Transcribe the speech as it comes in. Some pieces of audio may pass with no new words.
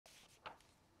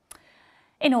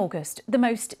In August, the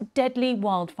most deadly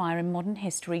wildfire in modern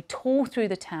history tore through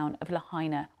the town of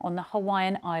Lahaina on the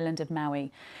Hawaiian island of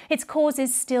Maui. Its cause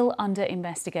is still under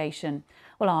investigation.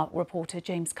 Well, our reporter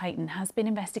James Caton has been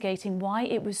investigating why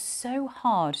it was so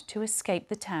hard to escape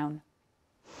the town.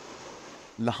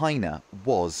 Lahaina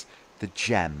was the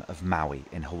gem of Maui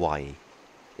in Hawaii.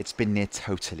 It's been near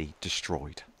totally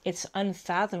destroyed. It's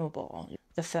unfathomable,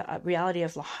 the reality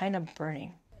of Lahaina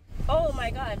burning. Oh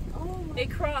my God, they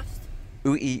crossed.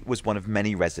 Ui was one of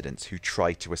many residents who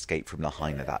tried to escape from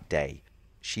Lahaina that day.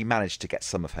 She managed to get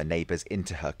some of her neighbours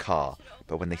into her car,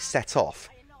 but when they set off,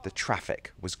 the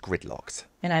traffic was gridlocked.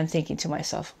 And I'm thinking to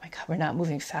myself, oh my God, we're not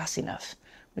moving fast enough.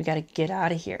 We got to get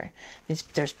out of here.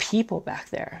 There's people back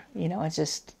there, you know, it's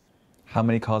just... How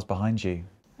many cars behind you?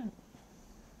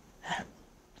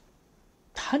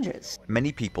 Hundreds.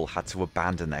 Many people had to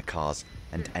abandon their cars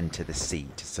and enter the sea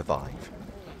to survive.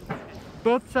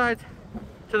 Both sides,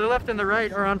 to the left and the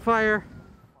right, are on fire.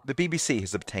 The BBC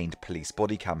has obtained police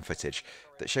body cam footage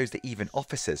that shows that even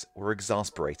officers were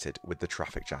exasperated with the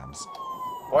traffic jams.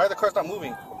 Why are the cars not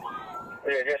moving?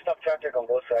 There's stop traffic on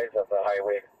both sides of the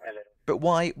highway. But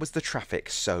why was the traffic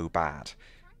so bad?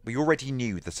 We already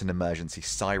knew that an emergency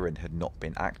siren had not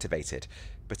been activated,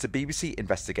 but a BBC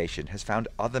investigation has found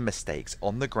other mistakes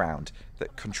on the ground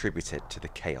that contributed to the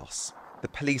chaos. The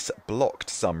police blocked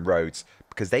some roads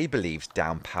because they believed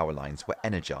down power lines were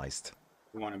energised.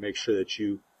 We want to make sure that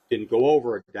you didn't go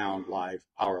over a down live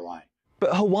power line.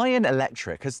 But Hawaiian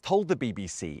Electric has told the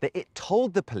BBC that it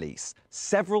told the police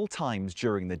several times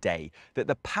during the day that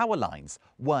the power lines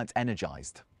weren't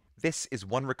energised. This is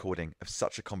one recording of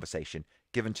such a conversation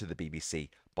given to the BBC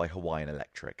by Hawaiian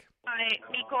Electric. Hi,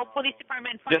 Miko Police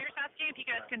Department. Fire's asking if you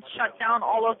guys can shut down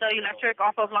all of the electric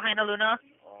off of Lahaina Luna,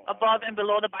 above and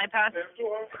below the bypass.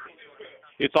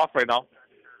 It's off right now.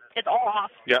 It's all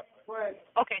off? Yep.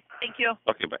 Okay, thank you.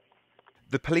 Okay, bye.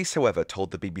 The police, however,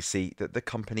 told the BBC that the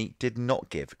company did not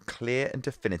give clear and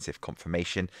definitive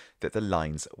confirmation that the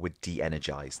lines were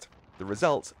de-energised. The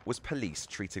result was police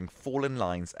treating fallen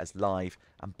lines as live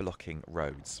and blocking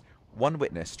roads. One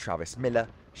witness, Travis Miller,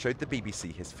 showed the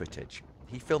BBC his footage.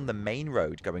 He filmed the main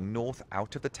road going north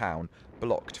out of the town,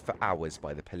 blocked for hours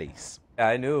by the police.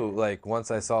 I knew,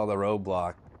 once I saw the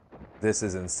roadblock, this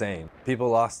is insane. People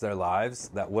lost their lives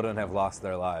that wouldn't have lost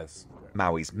their lives.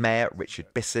 Maui's mayor, Richard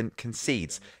Bisson,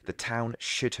 concedes the town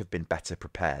should have been better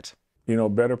prepared. You know,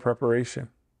 better preparation,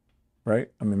 right?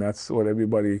 I mean, that's what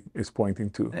everybody is pointing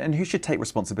to. And who should take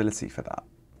responsibility for that?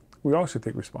 We all should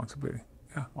take responsibility.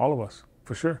 Yeah, all of us,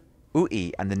 for sure.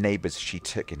 Ui and the neighbours she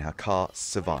took in her car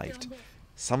survived.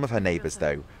 Some of her neighbours,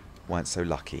 though, weren't so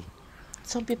lucky.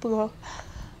 Some people go,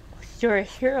 you're a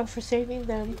hero for saving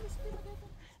them.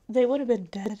 They would have been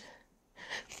dead.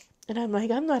 And I'm like,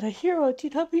 I'm not a hero. Do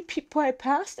you know how many people I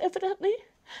passed, evidently?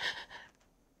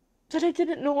 That I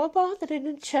didn't know about, that I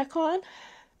didn't check on?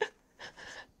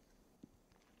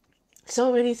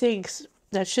 So many things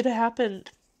that should have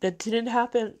happened that didn't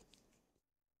happen.